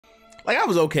like I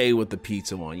was okay with the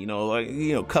pizza one, you know, like,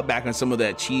 you know, cut back on some of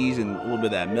that cheese and a little bit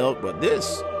of that milk, but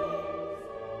this,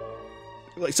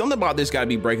 like, something about this got to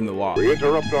be breaking the law. We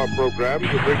interrupt our program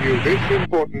to bring you this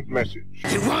important message.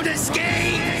 You won't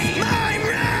escape my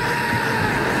wrath!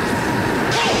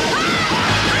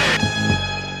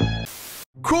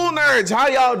 Cool nerds, how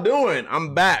y'all doing?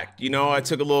 I'm back. You know, I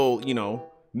took a little, you know,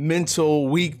 mental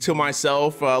week to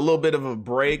myself, a little bit of a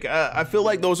break. I feel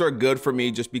like those are good for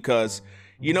me just because,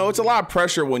 you know, it's a lot of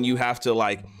pressure when you have to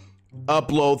like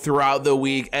upload throughout the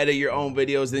week, edit your own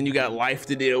videos, then you got life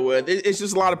to deal with. It's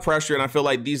just a lot of pressure, and I feel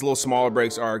like these little smaller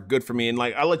breaks are good for me. And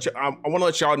like I want to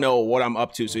let y'all know what I'm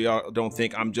up to, so y'all don't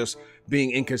think I'm just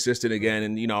being inconsistent again.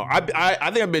 And you know, I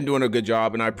think I've been doing a good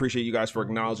job, and I appreciate you guys for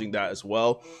acknowledging that as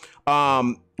well.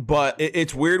 But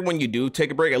it's weird when you do take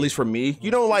a break, at least for me.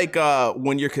 You know, like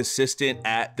when you're consistent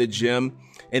at the gym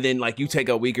and then like you take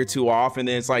a week or two off and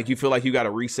then it's like you feel like you got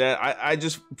to reset. I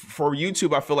just, for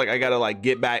YouTube, I feel like I got to like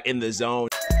get back in the zone.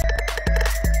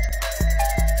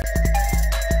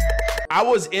 I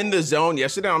was in the zone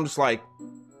yesterday. I'm just like,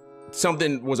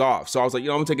 something was off. So I was like, you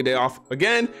know, I'm gonna take a day off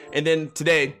again. And then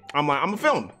today I'm like, I'm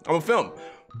gonna film.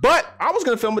 But I was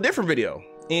gonna film a different video.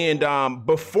 And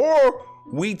before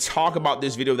we talk about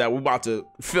this video that we're about to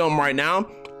film right now,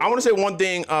 I want to say one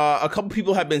thing. A couple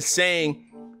people have been saying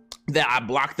that I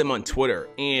blocked them on Twitter.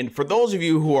 And for those of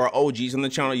you who are OGs on the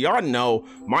channel, y'all know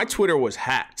my Twitter was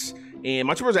hacked. And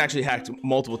my Twitter was actually hacked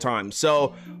multiple times.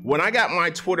 So when I got my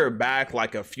Twitter back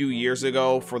like a few years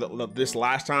ago for this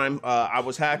last time I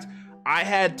was hacked, I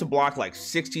had to block like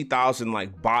 60,000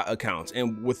 like bot accounts,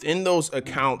 and within those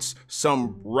accounts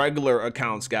some regular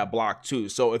accounts got blocked too.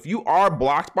 So if you are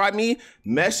blocked by me,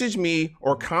 message me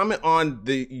or comment on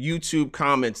the YouTube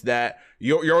comments that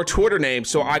your Twitter name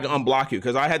so I can unblock you,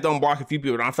 because I had to unblock a few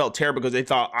people and I felt terrible because they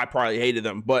thought I probably hated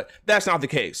them, but that's not the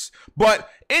case. But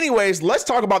anyways, let's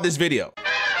talk about this video.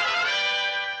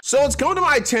 So it's come to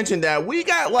my attention that we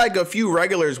got like a few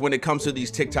regulars when it comes to these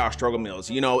TikTok struggle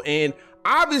meals, you know, and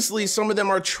obviously some of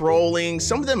them are trolling,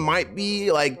 some of them might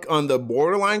be like on the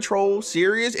borderline troll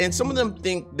serious, and some of them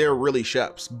think they're really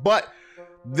chefs. But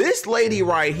this lady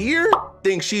right here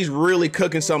thinks she's really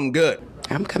cooking something good.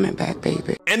 I'm coming back,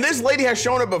 baby. And this lady has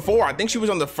shown it before. I think she was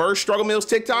on the first Struggle Meals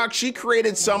TikTok. She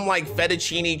created some like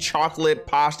fettuccine chocolate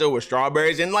pasta with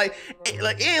strawberries, and like it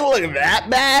didn't look that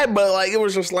bad, but like it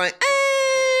was just like,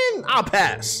 I'll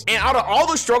pass. And out of all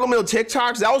the Struggle Meal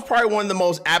TikToks, that was probably one of the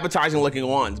most appetizing looking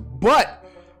ones. But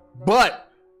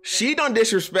she done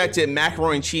disrespected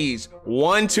macaroni and cheese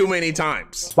one too many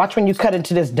times. Watch when you cut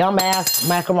into this dumbass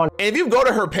macaroni. And if you go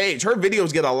to her page, her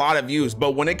videos get a lot of views,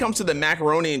 but when it comes to the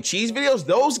macaroni and cheese videos,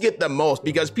 those get the most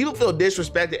because people feel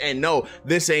disrespected and know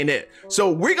this ain't it.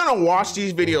 So we're gonna watch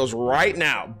these videos right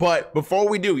now. But before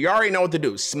we do, you already know what to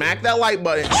do. Smack that like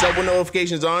button, several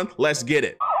notifications on, let's get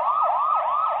it.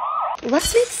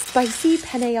 Let's make spicy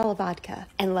penne alla vodka,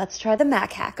 and let's try the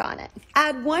Mac hack on it.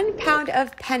 Add 1 pound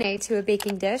of penne to a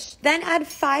baking dish, then add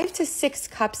 5 to 6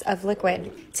 cups of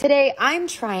liquid. Today, I'm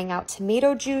trying out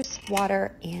tomato juice,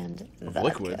 water, and vodka.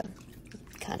 Liquid?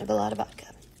 Kind of a lot of vodka.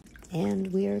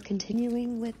 And we're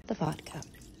continuing with the vodka.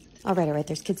 All right,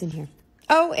 there's kids in here.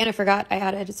 Oh, and I forgot, I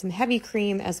added some heavy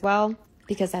cream as well,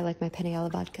 because I like my penne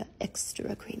alla vodka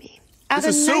extra creamy. Add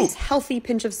a nice healthy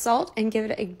pinch of salt and give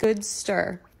it a good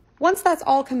stir. Once that's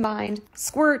all combined,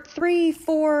 squirt 3,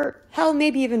 4, hell,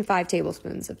 maybe even 5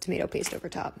 tablespoons of tomato paste over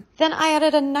top. Then I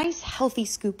added a nice healthy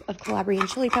scoop of Calabrian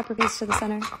chili pepper paste to the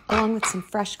center, along with some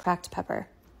fresh cracked pepper.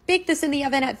 Bake this in the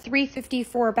oven at 350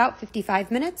 for about 55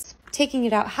 minutes, taking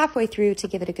it out halfway through to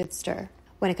give it a good stir.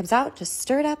 When it comes out, just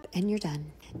stir it up and you're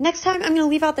done. Next time, I'm gonna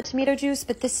leave out the tomato juice,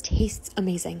 but this tastes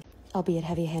amazing, albeit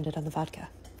heavy-handed on the vodka.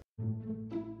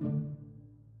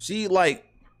 See, like,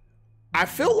 I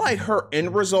feel like her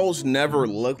end results never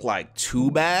look like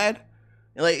too bad.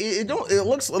 Like it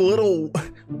looks a little,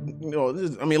 you know,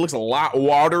 I mean, it looks a lot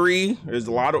watery. There's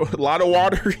a lot of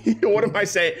watery. What am I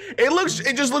saying?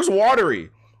 It just looks watery.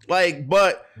 Like,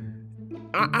 but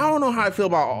I don't know how I feel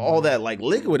about all that like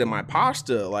liquid in my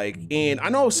pasta. Like, and I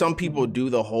know some people do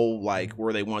the whole like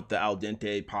where they want the al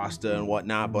dente pasta and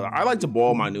whatnot, but I like to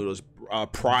boil my noodles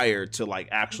prior to like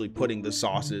actually putting the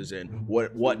sauces and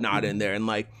whatnot in there. And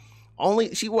like,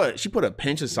 she put a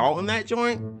pinch of salt in that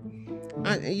joint.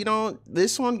 You know,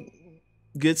 this one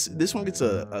gets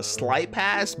a slight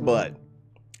pass, but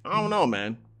I don't know,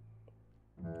 man.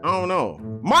 I don't know.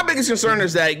 My biggest concern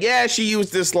is that, yeah, she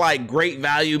used this like great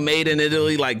value made in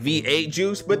Italy, like V8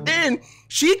 juice, but then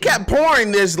she kept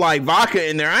pouring this like vodka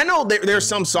in there. I know there's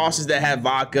some sauces that have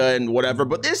vodka and whatever,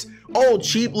 but this old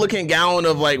cheap looking gallon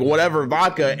of like whatever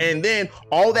vodka and then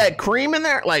all that cream in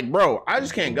there, like, bro, I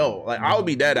just can't go. Like, I would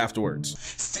be dead afterwards.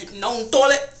 Sitting on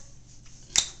toilet.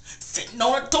 Sitting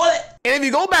on a toilet. And if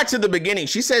you go back to the beginning,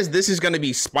 she says this is going to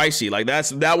be spicy. Like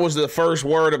that was the first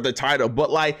word of the title.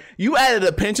 But like you added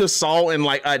a pinch of salt and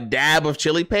like a dab of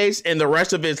chili paste and the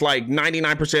rest of it's like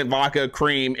 99% vodka,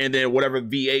 cream, and then whatever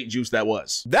V8 juice that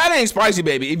was. That ain't spicy,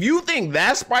 baby. If you think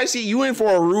that's spicy, you in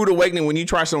for a rude awakening when you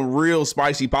try some real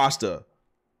spicy pasta.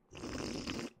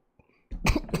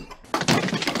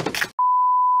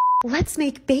 Let's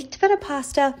make baked feta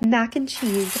pasta, mac and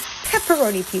cheese,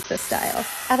 pepperoni pizza style.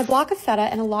 Add a block of feta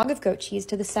and a log of goat cheese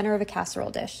to the center of a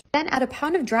casserole dish. Then add a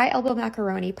pound of dry elbow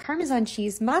macaroni, Parmesan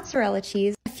cheese, mozzarella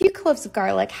cheese, a few cloves of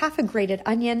garlic, half a grated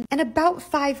onion, and about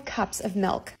 5 cups of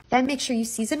milk. Then make sure you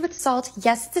season with salt.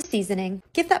 Yes, it's a seasoning.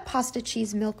 Give that pasta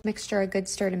cheese milk mixture a good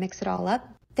stir to mix it all up.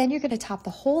 Then you're going to top the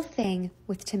whole thing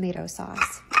with tomato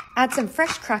sauce. Add some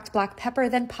fresh cracked black pepper,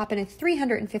 then pop in a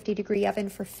 350-degree oven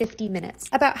for 50 minutes.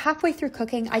 About halfway through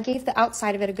cooking, I gave the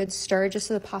outside of it a good stir just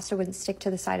so the pasta wouldn't stick to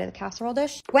the side of the casserole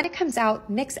dish. When it comes out,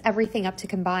 mix everything up to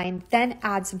combine, then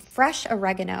add some fresh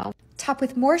oregano. Top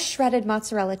with more shredded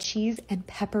mozzarella cheese and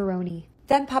pepperoni.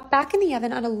 Then pop back in the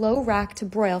oven on a low rack to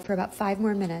broil for about 5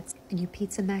 more minutes, and your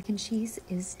pizza mac and cheese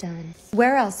is done.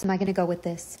 Where else am I gonna go with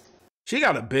this? She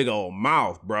got a big old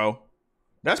mouth, bro.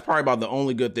 That's probably about the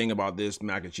only good thing about this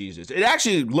mac and cheese is it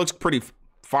actually looks pretty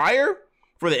fire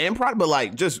for the end product, but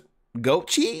like just goat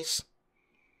cheese.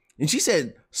 And she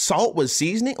said salt was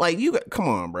seasoning. Like come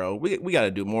on, bro. We got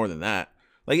to do more than that.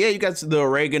 Like, yeah, you got the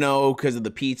oregano because of the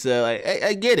pizza. Like,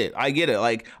 I get it. I get it.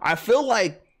 Like, I feel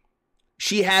like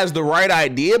she has the right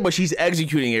idea, but she's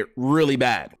executing it really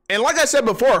bad. And like I said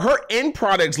before, her end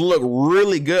products look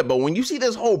really good. But when you see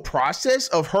this whole process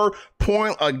of her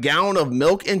pouring a gallon of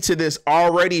milk into this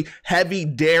already heavy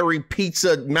dairy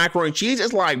pizza macaroni and cheese,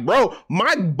 it's like, bro,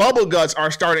 my bubble guts are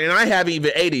starting and I haven't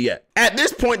even ate it yet. At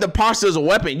this point, the pasta is a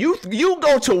weapon. You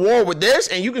go to war with this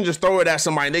and you can just throw it at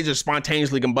somebody and they just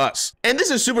spontaneously combust. And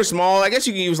this is super small. I guess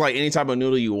you can use like any type of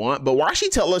noodle you want, but why she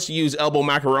tell us to use elbow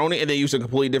macaroni and then use a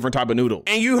completely different type of noodle?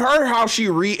 And you heard how she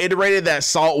reiterated that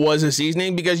salt was a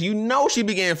seasoning because you know she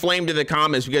began flamed in the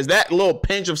comments because that little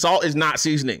pinch of salt is not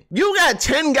seasoning. You got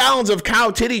 10 gallons of cow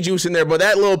titty juice in there, but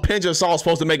that little pinch of salt is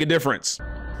supposed to make a difference.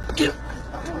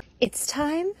 It's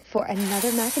time for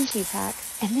another mac and cheese hack,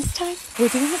 and this time we're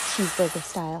doing it cheeseburger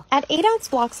style. Add 8-ounce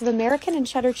blocks of American and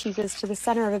cheddar cheeses to the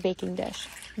center of a baking dish.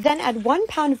 Then add 1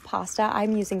 pound of pasta,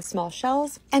 I'm using small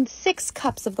shells, and 6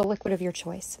 cups of the liquid of your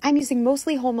choice. I'm using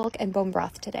mostly whole milk and bone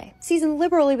broth today. Season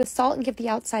liberally with salt and give the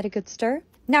outside a good stir.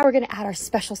 Now we're going to add our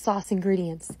special sauce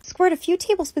ingredients. Squirt a few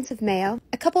tablespoons of mayo,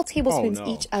 a couple tablespoons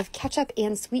each of ketchup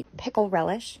and sweet pickle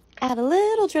relish. Add a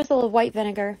little drizzle of white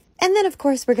vinegar. And then, of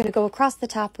course, we're going to go across the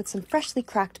top with some freshly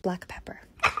cracked black pepper.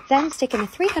 Then stick in a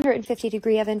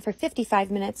 350-degree oven for 55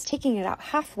 minutes, taking it out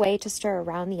halfway to stir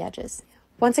around the edges.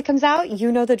 Once it comes out,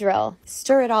 you know the drill.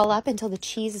 Stir it all up until the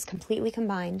cheese is completely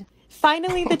combined.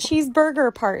 Finally, the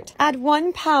cheeseburger part. Add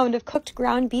 1 pound of cooked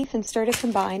ground beef and stir to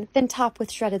combine. Then top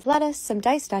with shredded lettuce, some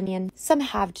diced onion, some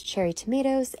halved cherry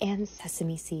tomatoes, and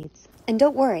sesame seeds. And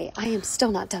don't worry, I am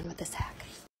still not done with this hack.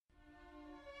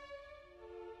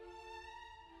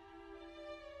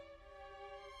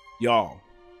 Y'all.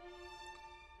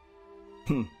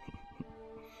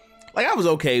 Like, I was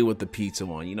okay with the pizza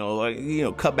one,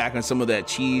 cut back on some of that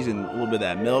cheese and a little bit of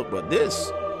that milk, but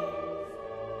this,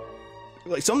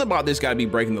 like, something about this gotta be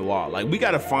breaking the law. Like, we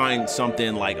gotta find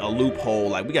something like a loophole.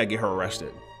 Like, we gotta get her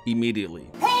arrested immediately.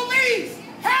 Police!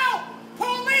 Help!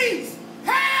 Police!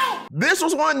 Help! This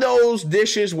was one of those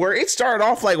dishes where it started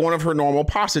off like one of her normal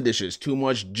pasta dishes. Too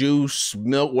much juice,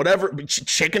 milk, whatever,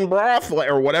 chicken broth,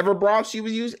 or whatever broth she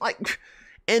was using. Like,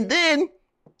 and then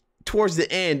towards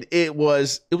the end, it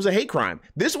was a hate crime.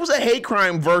 This was a hate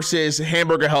crime versus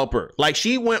Hamburger Helper. Like,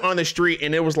 she went on the street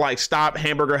and it was like, stop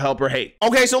Hamburger Helper hate.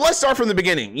 Okay, so let's start from the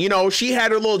beginning. She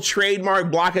had her little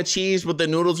trademark block of cheese with the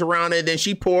noodles around it. Then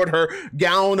she poured her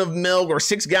gallon of milk or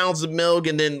 6 gallons of milk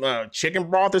and then chicken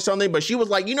broth or something. But she was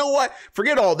like, you know what?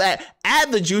 Forget all that.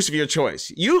 Add the juice of your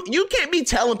choice. You can't be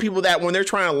telling people that when they're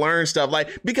trying to learn stuff. Like,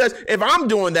 because if I'm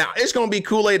doing that, it's going to be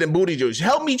Kool-Aid and booty juice.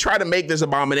 Help me try to make this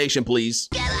abomination, please.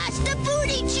 The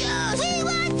booty juice! We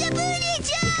want the booty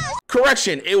juice!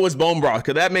 Correction, it was bone broth,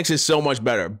 because that makes it so much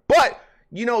better. But,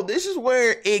 this is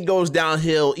where it goes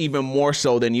downhill even more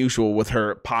so than usual with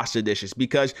her pasta dishes,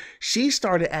 because she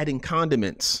started adding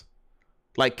condiments.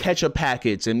 like ketchup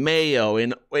packets and mayo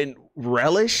and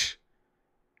relish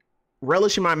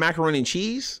in my macaroni and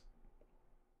cheese.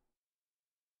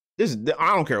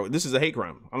 I don't care. This is a hate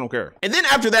crime. I don't care. And then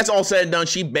after that's all said and done,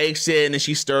 she bakes it and then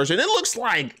she stirs it. And it looks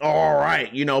like all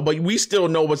right, you know, but we still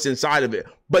know what's inside of it.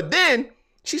 But then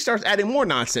she starts adding more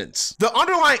nonsense. The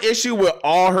underlying issue with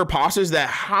all her pasta is that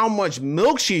how much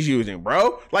milk she's using,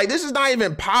 bro. Like, this is not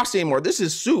even pasta anymore. This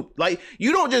is soup. Like,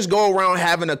 you don't just go around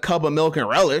having a cup of milk and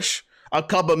relish, a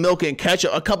cup of milk and ketchup,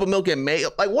 a cup of milk and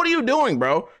mayo. Like, what are you doing,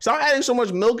 bro? Stop adding so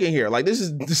much milk in here. Like, this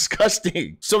is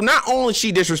disgusting. So not only is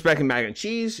she disrespecting mac and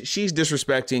cheese, she's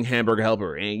disrespecting Hamburger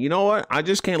Helper. And you know what? I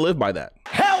just can't live by that.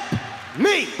 Help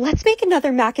me! Let's make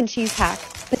another mac and cheese hack.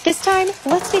 But this time,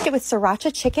 let's make it with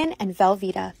sriracha chicken and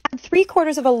Velveeta. Add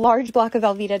 3/4 of a large block of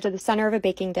Velveeta to the center of a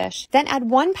baking dish. Then add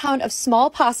 1 pound of small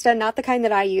pasta, not the kind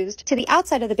that I used, to the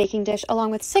outside of the baking dish,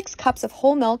 along with 6 cups of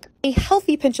whole milk, a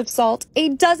healthy pinch of salt, a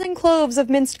dozen cloves of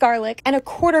minced garlic, and a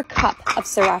 1/4 cup of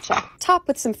sriracha. Top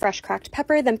with some fresh cracked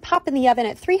pepper, then pop in the oven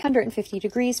at 350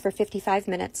 degrees for 55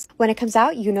 minutes. When it comes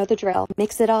out, you know the drill.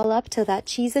 Mix it all up till that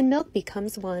cheese and milk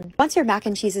becomes one. Once your mac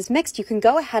and cheese is mixed, you can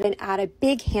go ahead and add a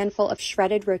big handful of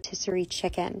shredded rotisserie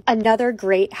chicken. Another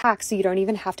great hack so you don't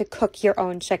even have to cook your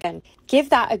own chicken. Give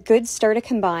that a good stir to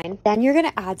combine. Then you're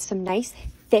gonna add some nice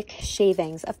thick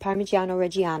shavings of Parmigiano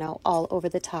Reggiano all over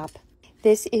the top.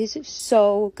 This is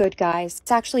so good, guys.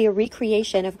 It's actually a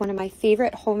recreation of one of my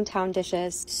favorite hometown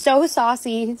dishes. So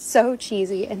saucy, so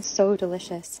cheesy, and so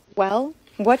delicious. Well,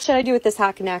 what should I do with this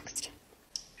hack next?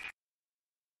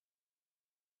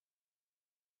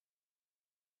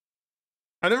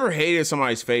 I never hated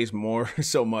somebody's face more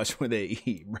so much when they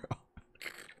eat, bro.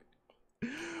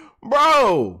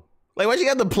 Bro, like, why'd you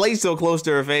got the plate so close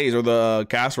to her face or the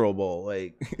casserole bowl?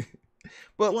 Like,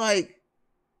 but like,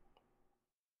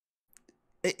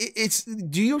 it's,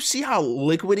 do you see how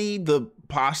liquidy the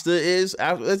pasta is?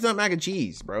 It's not mac and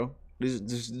cheese, bro. This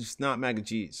is not mac and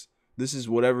cheese. This is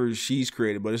whatever she's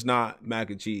created, but it's not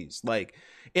mac and cheese. Like,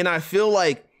 and I feel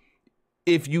like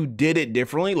if you did it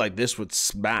differently, like, this would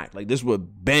smack, like, this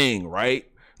would bang, right?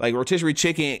 Like, rotisserie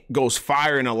chicken goes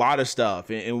fire in a lot of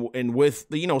stuff, and with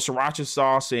the, you know, sriracha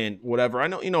sauce and whatever. I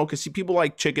know, you know, because people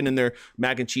like chicken in their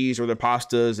mac and cheese or their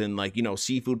pastas, and like, you know,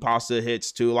 seafood pasta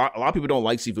hits too. A lot of people don't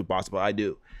like seafood pasta, but I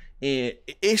do. And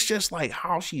it's just like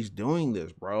how she's doing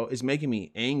this, bro. It's making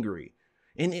me angry.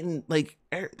 And like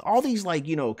all these, like,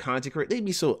 you know, content creators, they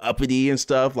be so uppity and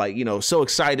stuff, like, you know, so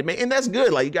excited, man. And that's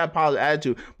good. Like, you got a positive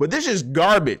attitude, but this is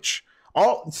garbage.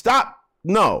 Stop.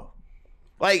 No.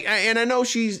 Like, and I know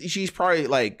she's probably,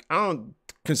 like, I don't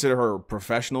consider her a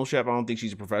professional chef. I don't think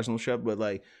she's a professional chef, but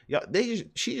like, yeah,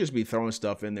 she just be throwing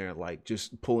stuff in there, like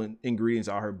just pulling ingredients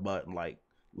out her butt and like,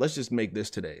 let's just make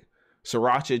this today.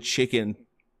 Sriracha chicken,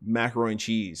 macaroni and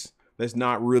cheese. That's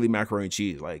not really macaroni and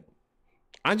cheese. Like,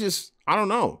 I don't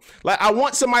know. Like, I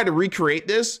want somebody to recreate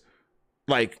this.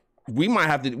 Like, we might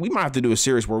have to do a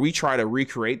series where we try to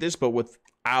recreate this, but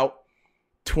without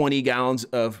 20 gallons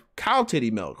of cow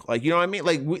titty milk. Like, you know what I mean?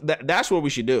 Like, that's what we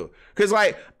should do. Because,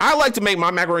 like, I like to make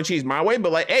my macaroni and cheese my way,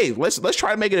 but like, hey, let's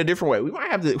try to make it a different way. We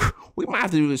might have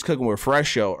to do this Cooking with Fresh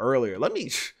show earlier.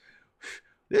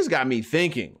 This got me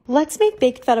thinking. Let's make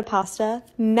baked feta pasta,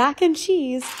 mac and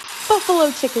cheese,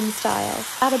 buffalo chicken style.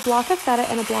 Add a block of feta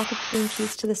and a block of cream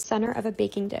cheese to the center of a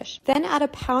baking dish. Then add a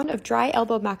pound of dry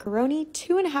elbow macaroni,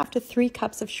 2.5 to 3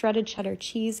 cups of shredded cheddar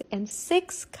cheese, and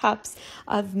 6 cups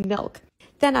of milk.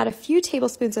 Then add a few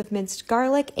tablespoons of minced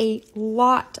garlic, a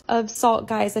lot of salt,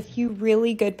 guys, a few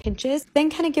really good pinches.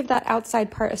 Then kind of give that outside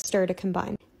part a stir to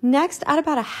combine. Next, add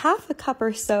about 1/2 cup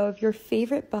or so of your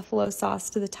favorite buffalo sauce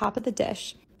to the top of the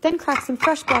dish. Then crack some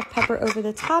fresh black pepper over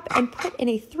the top and put in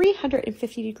a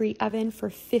 350-degree oven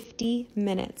for 50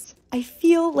 minutes. I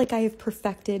feel like I have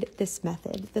perfected this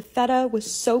method. The feta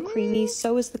was so creamy,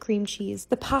 so was the cream cheese.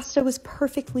 The pasta was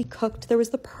perfectly cooked. There was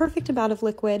the perfect amount of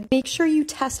liquid. Make sure you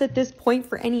test at this point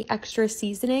for any extra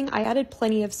seasoning. I added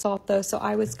plenty of salt though, so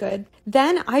I was good.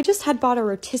 Then I just had bought a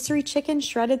rotisserie chicken,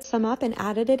 shredded some up, and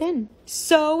added it in.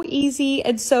 So easy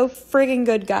and so friggin'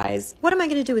 good, guys. What am I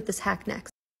gonna do with this hack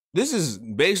next? This is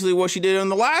basically what she did on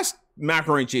the last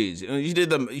macaroni and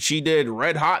cheese. She did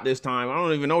Red Hot this time. I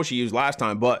don't even know what she used last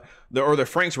time, but the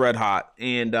Frank's Red Hot.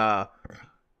 And I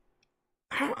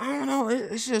don't know.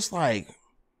 It's just like,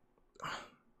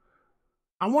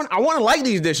 I want to like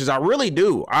these dishes. I really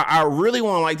do. I really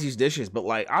want to like these dishes, but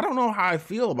like, I don't know how I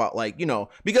feel about, like, you know,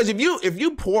 because if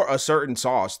you pour a certain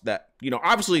sauce that, you know,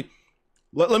 obviously,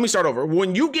 let me start over.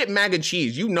 When you get mac and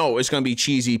cheese, you know it's going to be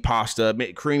cheesy pasta,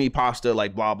 creamy pasta,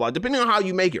 like blah, blah, depending on how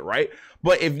you make it, right?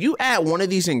 But if you add one of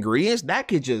these ingredients, that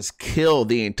could just kill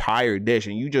the entire dish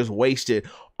and you just wasted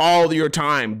all your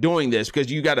time doing this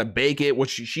because you got to bake it,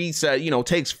 which she said, you know,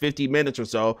 takes 50 minutes or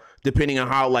so, depending on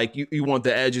how like you want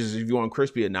the edges, if you want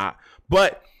crispy or not.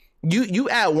 But you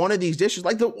add one of these dishes,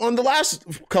 like on the last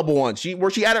couple ones,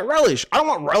 where she added relish. I don't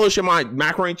want relish in my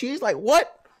macaroni and cheese. Like,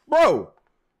 what? Bro,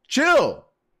 chill.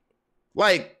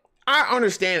 Like, I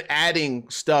understand adding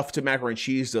stuff to macaroni and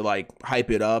cheese to like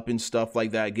hype it up and stuff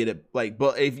like that, get it like,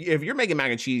 but if you're making mac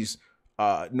and cheese,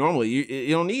 normally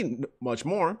you don't need much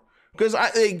more. Because I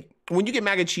think when you get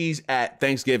mac and cheese at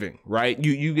Thanksgiving, right?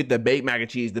 You get the baked mac and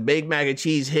cheese. The baked mac and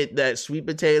cheese hit that sweet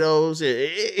potatoes.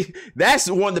 That's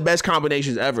one of the best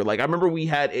combinations ever. Like I remember we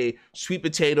had a sweet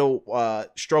potato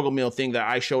struggle meal thing that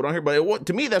I showed on here, but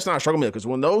to me that's not a struggle meal because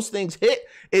when those things hit,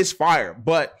 it's fire.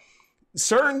 But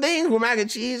certain things with mac and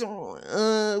cheese,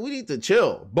 we need to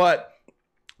chill. But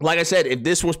like I said, if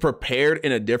this was prepared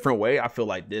in a different way, I feel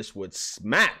like this would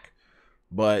smack.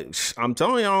 But I'm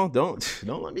telling y'all, don't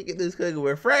let me get this cooking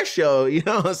with Fresh show. You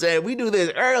know what I'm saying? We do this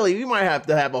early, we might have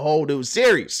to have a whole new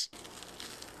series.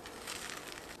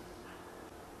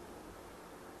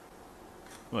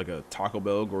 Like a Taco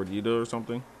Bell gordita or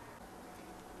something.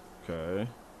 Okay.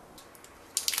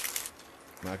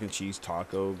 Mac and cheese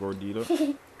taco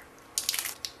gordita.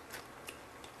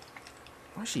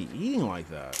 Why is she eating like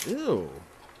that? Ew.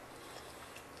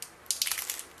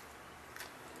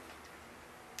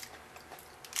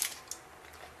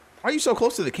 Why are you so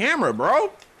close to the camera,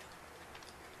 bro?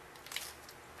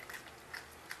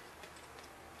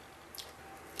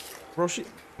 Bro, she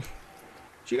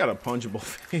got a punchable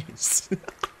face.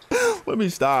 Let me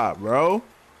stop, bro.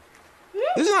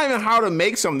 This is not even how to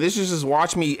make something. This is just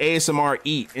watch me ASMR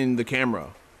eat in the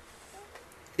camera.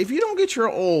 If you don't get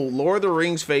your old Lord of the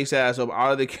Rings face ass up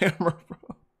out of the camera,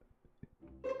 bro.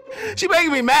 She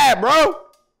making me mad, bro.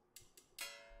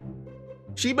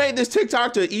 She made this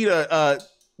TikTok to eat a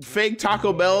fake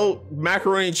Taco Bell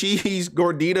macaroni and cheese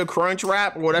gordita crunch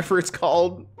wrap, whatever it's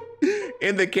called,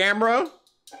 in the camera.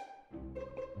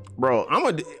 Bro, I'm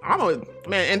a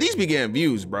man, and these be getting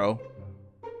views, bro.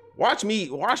 Watch me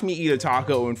eat a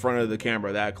taco in front of the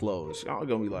camera that close. Y'all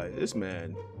gonna be like, this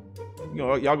man, you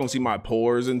know, y'all gonna see my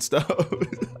pores and stuff.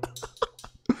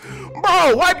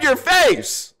 Bro, wipe your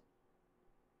face.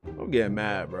 I'm getting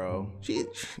mad, bro. She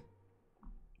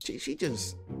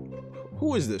just,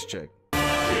 who is this chick?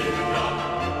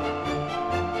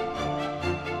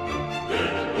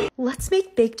 Let's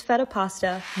make baked feta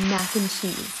pasta, mac and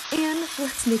cheese, and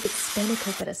let's make it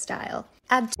spanakopita style.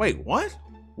 Wait, what?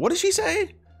 What did she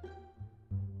say?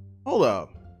 Hold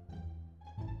up.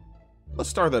 Let's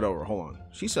start that over. Hold on.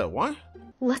 She said what?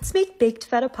 Let's make baked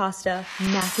feta pasta,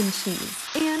 mac and cheese,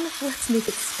 and let's make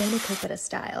it spanakopita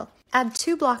style. Add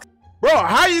 2 blocks. Bro,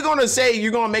 how are you gonna say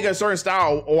you're gonna make a certain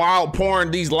style while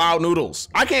pouring these loud noodles?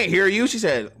 I can't hear you. She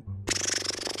said,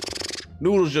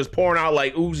 noodles just pouring out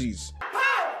like Uzis.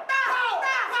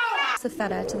 The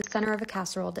feta to the center of a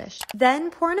casserole dish.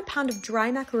 Then pour in a pound of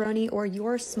dry macaroni or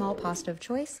your small pasta of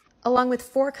choice, along with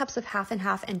 4 cups of half and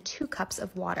half and 2 cups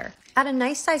of water. Add a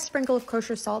nice sized sprinkle of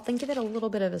kosher salt, then give it a little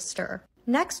bit of a stir.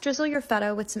 Next, drizzle your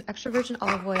feta with some extra virgin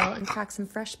olive oil and crack some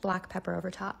fresh black pepper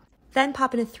over top. Then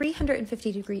pop in a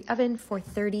 350-degree oven for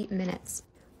 30 minutes.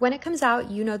 When it comes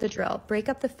out, you know the drill. Break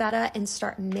up the feta and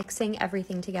start mixing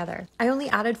everything together. I only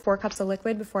added 4 cups of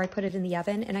liquid before I put it in the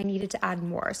oven, and I needed to add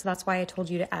more, so that's why I told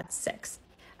you to add 6.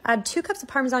 Add 2 cups of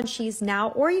Parmesan cheese now,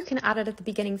 or you can add it at the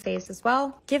beginning phase as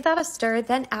well. Give that a stir,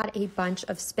 then add a bunch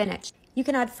of spinach. You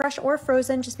can add fresh or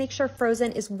frozen, just make sure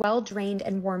frozen is well drained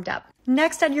and warmed up.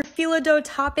 Next, add your phyllo dough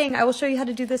topping. I will show you how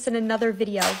to do this in another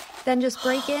video. Then just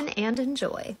break in and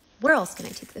enjoy. Where else can I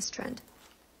take this trend?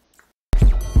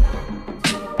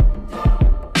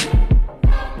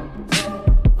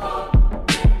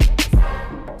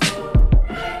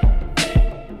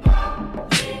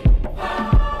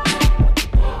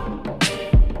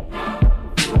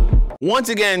 Once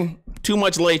again, too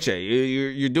much leche.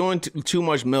 You're doing too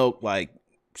much milk. Like,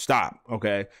 stop.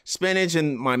 Okay. Spinach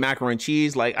and my macaroni and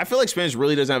cheese. Like, I feel like spinach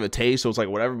really doesn't have a taste, so it's like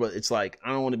whatever. But it's like I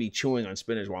don't want to be chewing on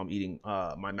spinach while I'm eating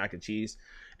my mac and cheese.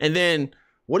 And then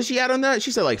what did she add on that? She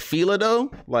said like phyllo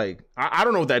dough. Like I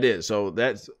don't know what that is. So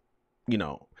that's, you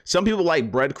know, some people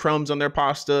like breadcrumbs on their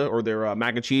pasta or their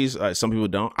mac and cheese. Some people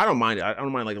don't. I don't mind it. I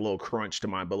don't mind like a little crunch to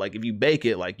mine. But like if you bake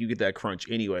it, like you get that crunch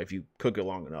anyway if you cook it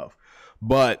long enough.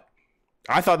 But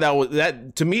I thought that was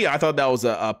to me, I thought that was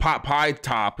a pot pie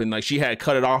top, and like she had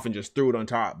cut it off and just threw it on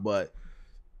top. But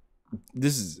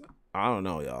this is, I don't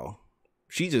know, y'all.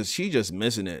 She just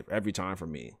missing it every time for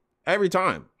me. Every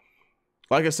time.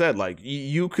 Like I said, like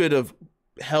you could have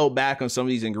held back on some of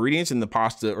these ingredients and the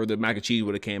pasta or the mac and cheese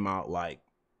would have came out like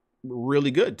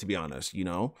really good, to be honest, you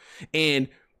know? And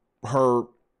her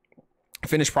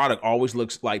finished product always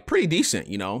looks like pretty decent,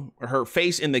 you know. Her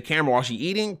face in the camera while she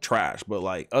eating, trash. But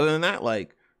like other than that,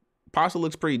 like pasta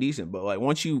looks pretty decent. But like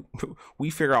once we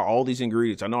figure out all these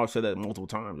ingredients, I know I've said that multiple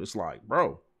times. It's like,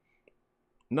 bro,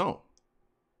 no,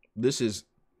 this is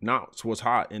not what's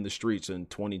hot in the streets in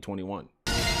 2021.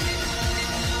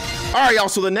 All right, y'all.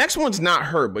 So the next one's not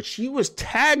her, but she was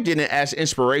tagged in it as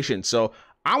inspiration. So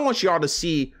I want y'all to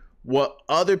see what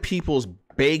other people's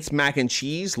baked mac and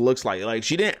cheese looks like. Like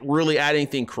she didn't really add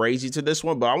anything crazy to this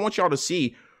one, but I want y'all to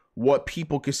see what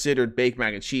people considered baked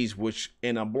mac and cheese, which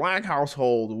in a black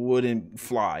household wouldn't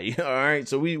fly. All right,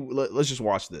 so let's just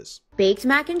watch this. Baked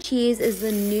mac and cheese is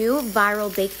the new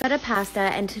viral baked feta pasta,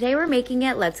 and today we're making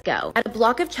it. Let's go. Add a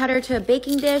block of cheddar to a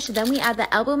baking dish, then we add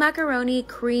the elbow macaroni,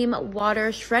 cream,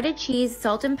 water, shredded cheese,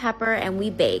 salt and pepper, and we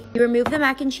bake. We remove the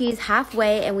mac and cheese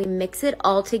halfway and we mix it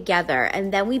all together,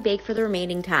 and then we bake for the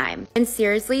remaining time. And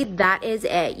seriously, that is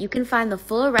it. You can find the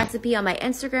full recipe on my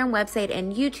Instagram, website,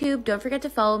 and YouTube. Don't forget to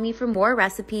follow me for more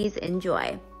recipes.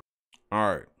 Enjoy.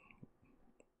 All right.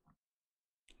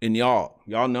 And y'all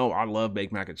know I love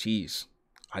baked mac and cheese.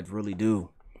 I really do.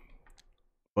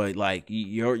 But like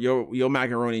your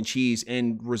macaroni and cheese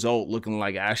end result looking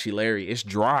like Ashy Larry, it's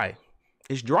dry.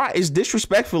 It's dry. It's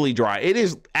disrespectfully dry. It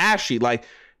is ashy. Like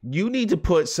you need to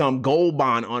put some Gold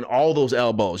Bond on all those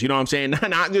elbows. You know what I'm saying?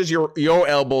 Not just your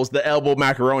elbows, the elbow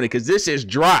macaroni, because this is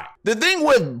dry. The thing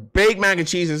with baked mac and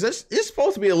cheese is it's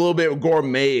supposed to be a little bit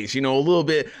gourmet, you know, a little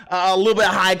bit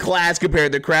high class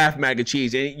compared to Kraft mac and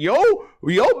cheese. And yo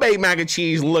baked mac and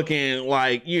cheese looking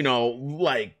like, you know,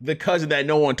 like the cousin that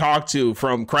no one talked to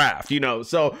from Kraft, you know.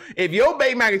 So if your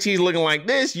baked mac and cheese looking like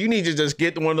this, you need to just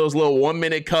get one of those little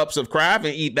 1-minute cups of Kraft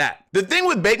and eat that. The thing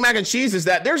with baked mac and cheese is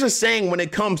that there's a saying when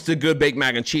it comes to good baked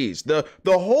mac and cheese. The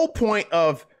whole point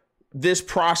of this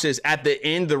process at the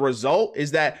end, the result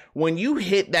is that when you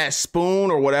hit that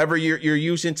spoon or whatever you're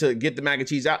using to get the mac and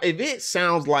cheese out, if it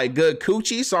sounds like good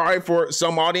coochie, sorry for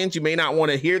some audience, you may not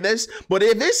want to hear this, but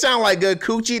if it sounds like good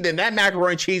coochie, then that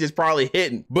macaroni and cheese is probably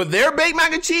hitting. But their baked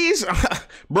mac and cheese,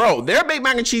 bro, their baked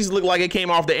mac and cheese look like it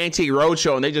came off the Antique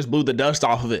Roadshow and they just blew the dust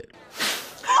off of it.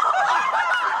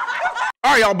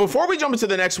 All right, y'all, before we jump into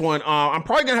the next one, I'm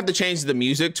probably gonna have to change the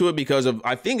music to it because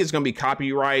I think it's gonna be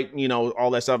copyright, you know, all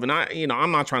that stuff. And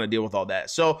I'm not trying to deal with all that.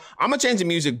 So I'm gonna change the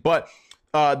music, but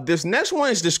this next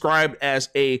one is described as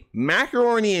a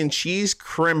macaroni and cheese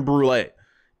creme brulee.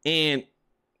 And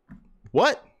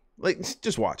what? Like,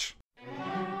 just watch.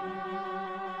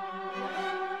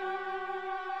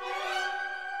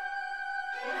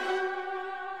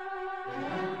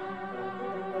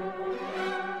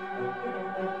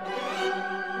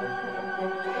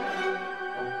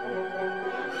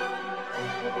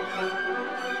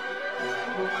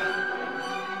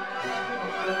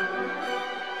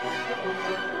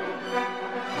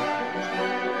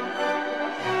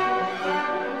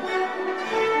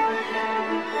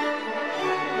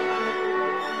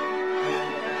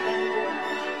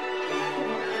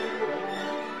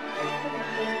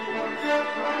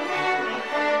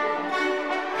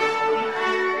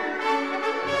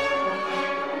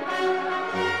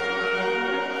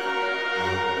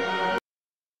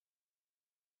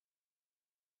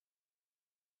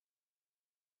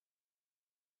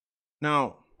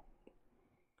 Now,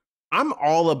 I'm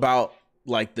all about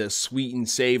like the sweet and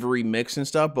savory mix and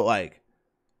stuff, but like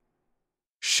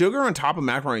sugar on top of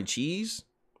macaroni and cheese,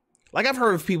 like I've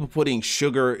heard of people putting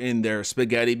sugar in their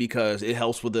spaghetti because it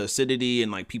helps with the acidity,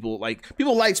 and like people like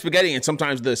spaghetti and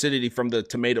sometimes the acidity from the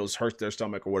tomatoes hurts their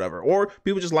stomach or whatever, or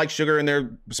people just like sugar in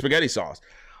their spaghetti sauce.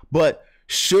 But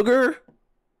sugar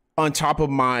on top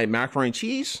of my macaroni and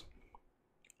cheese,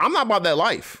 I'm not about that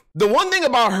life. The one thing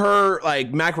about her,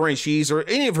 like macaroni and cheese or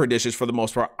any of her dishes for the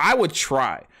most part, I would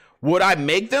try. Would I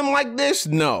make them like this?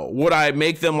 No. Would I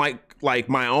make them like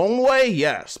my own way?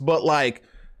 Yes. But like,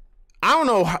 I don't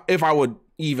know if I would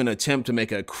even attempt to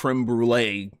make a creme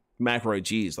brulee macaroni and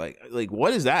cheese. Like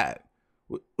what is that?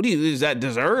 What is that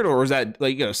dessert, or is that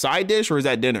like a side dish, or is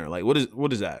that dinner? Like what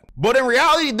is that? But in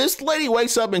reality, this lady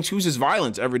wakes up and chooses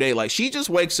violence every day. Like she just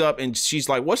wakes up and she's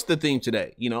like, what's the theme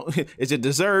today? You know, is it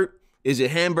dessert? Is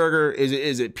it hamburger?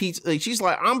 Is it pizza? Like she's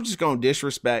like, I'm just gonna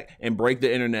disrespect and break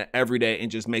the internet every day and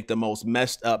just make the most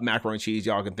messed up macaroni and cheese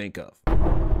y'all can think of.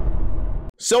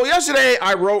 So yesterday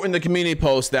I wrote in the community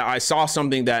post that I saw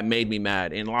something that made me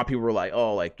mad, and a lot of people were like,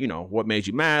 oh, like, you know, what made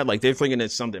you mad? Like they're thinking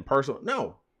it's something personal.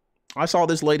 No. I saw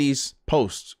this lady's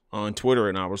post on Twitter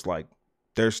and I was like,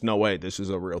 there's no way this is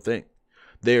a real thing.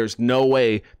 There's no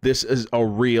way this is a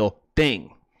real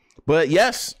thing. But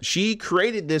yes, she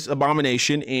created this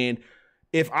abomination. And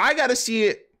if I got to see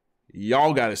it,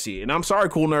 y'all gotta see it. And I'm sorry,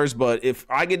 cool nerds, but if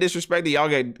I get disrespected, y'all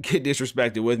get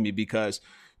disrespected with me, because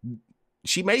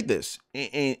she made this,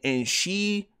 and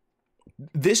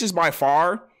this is by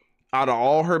far, out of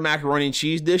all her macaroni and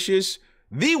cheese dishes,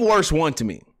 the worst one to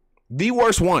me. The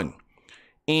worst one.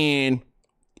 And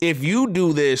if you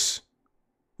do this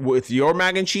with your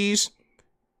mac and cheese,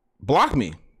 block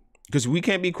me, because we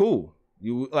can't be cool.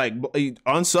 You like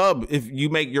unsub if you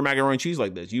make your macaroni and cheese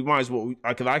like this. You might as well,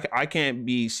 because I can't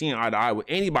be seeing eye to eye with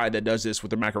anybody that does this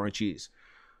with their macaroni and cheese.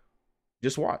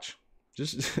 Just watch.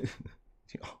 Just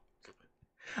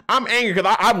I'm angry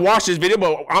because I've watched this video,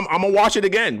 but I'm gonna watch it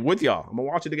again with y'all. I'm gonna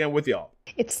watch it again with y'all.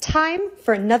 It's time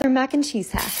for another mac and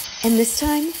cheese hack. And this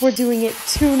time we're doing it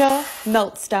tuna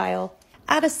melt style.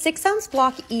 Add a 6-ounce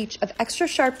block each of extra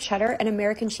sharp cheddar and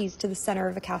American cheese to the center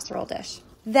of a casserole dish.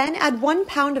 Then add 1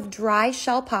 pound of dry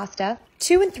shell pasta,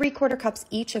 2 3/4 cups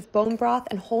each of bone broth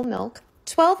and whole milk,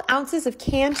 12 ounces of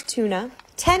canned tuna,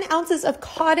 10 ounces of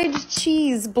cottage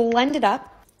cheese blended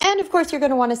up, and of course you're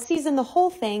going to want to season the whole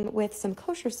thing with some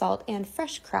kosher salt and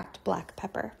fresh cracked black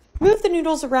pepper. Move the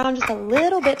noodles around just a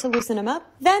little bit to loosen them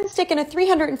up. Then stick in a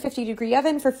 350-degree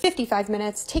oven for 55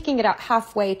 minutes, taking it out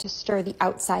halfway to stir the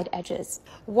outside edges.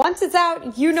 Once it's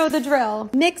out, you know the drill.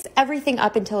 Mix everything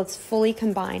up until it's fully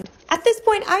combined. At this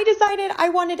point, I decided I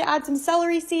wanted to add some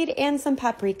celery seed and some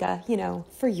paprika, you know,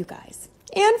 for you guys.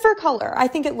 And for color, I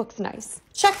think it looks nice.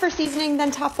 Check for seasoning,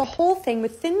 then top the whole thing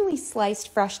with thinly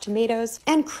sliced fresh tomatoes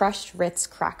and crushed Ritz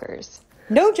crackers.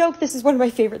 No joke, this is one of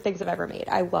my favorite things I've ever made.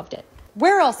 I loved it.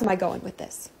 Where else am I going with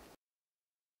this?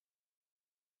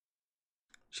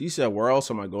 She said, where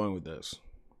else am I going with this?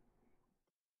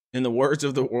 In the words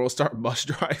of the World Star bus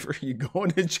driver, you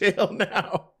going to jail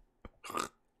now.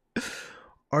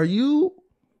 Are you?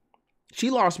 She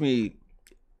lost me.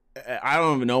 I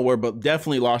don't even know where, but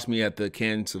definitely lost me at the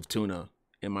cans of tuna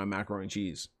in my macaroni and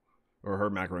cheese. Or her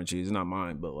macaroni and cheese, not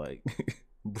mine, but like,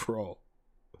 bro.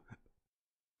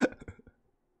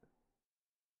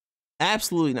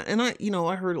 Absolutely not. And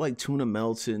I heard like tuna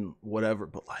melts and whatever,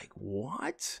 but like,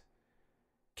 what?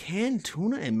 Canned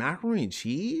tuna and macaroni and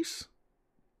cheese?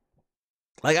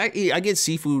 Like, I get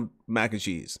seafood mac and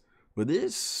cheese, but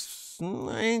this,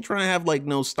 I ain't trying to have like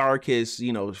no Star Kiss,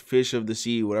 fish of the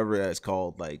sea, whatever that's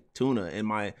called, like tuna in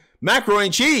my macaroni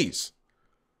and cheese.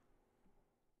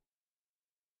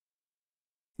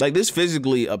 Like, this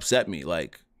physically upset me.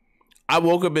 Like, I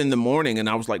woke up in the morning and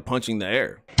I was like punching the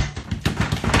air.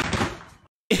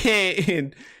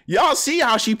 And y'all see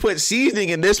how she put seasoning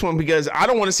in this one, because I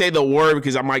don't want to say the word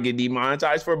because I might get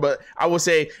demonetized for it, but I will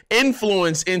say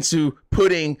influence into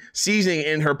putting seasoning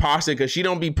in her pasta, because she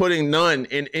don't be putting none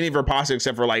in any of her pasta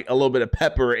except for like a little bit of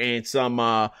pepper and some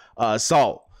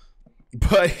salt.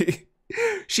 But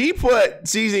she put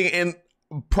seasoning in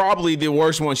probably the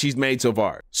worst one she's made so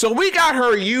far. So we got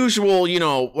her usual,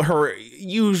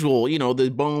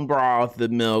 the bone broth, the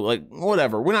milk, like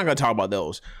whatever. We're not going to talk about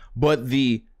those. But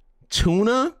the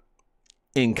tuna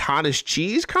and cottage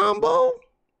cheese combo,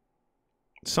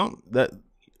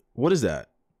 what is that?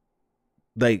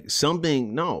 Like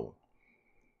something, no.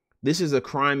 This is a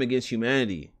crime against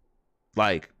humanity.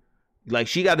 Like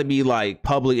she got to be like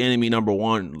public enemy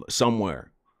 #1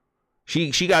 somewhere.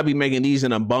 She got to be making these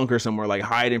in a bunker somewhere, like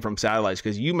hiding from satellites,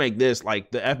 because you make this, like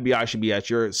the FBI should be at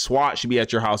your, SWAT should be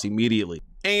at your house immediately.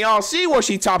 And y'all see what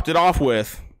she topped it off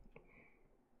with.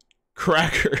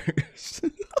 Crackers.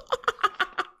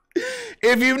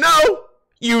 If you know,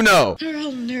 you know. Are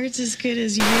all nerds as good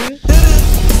as you?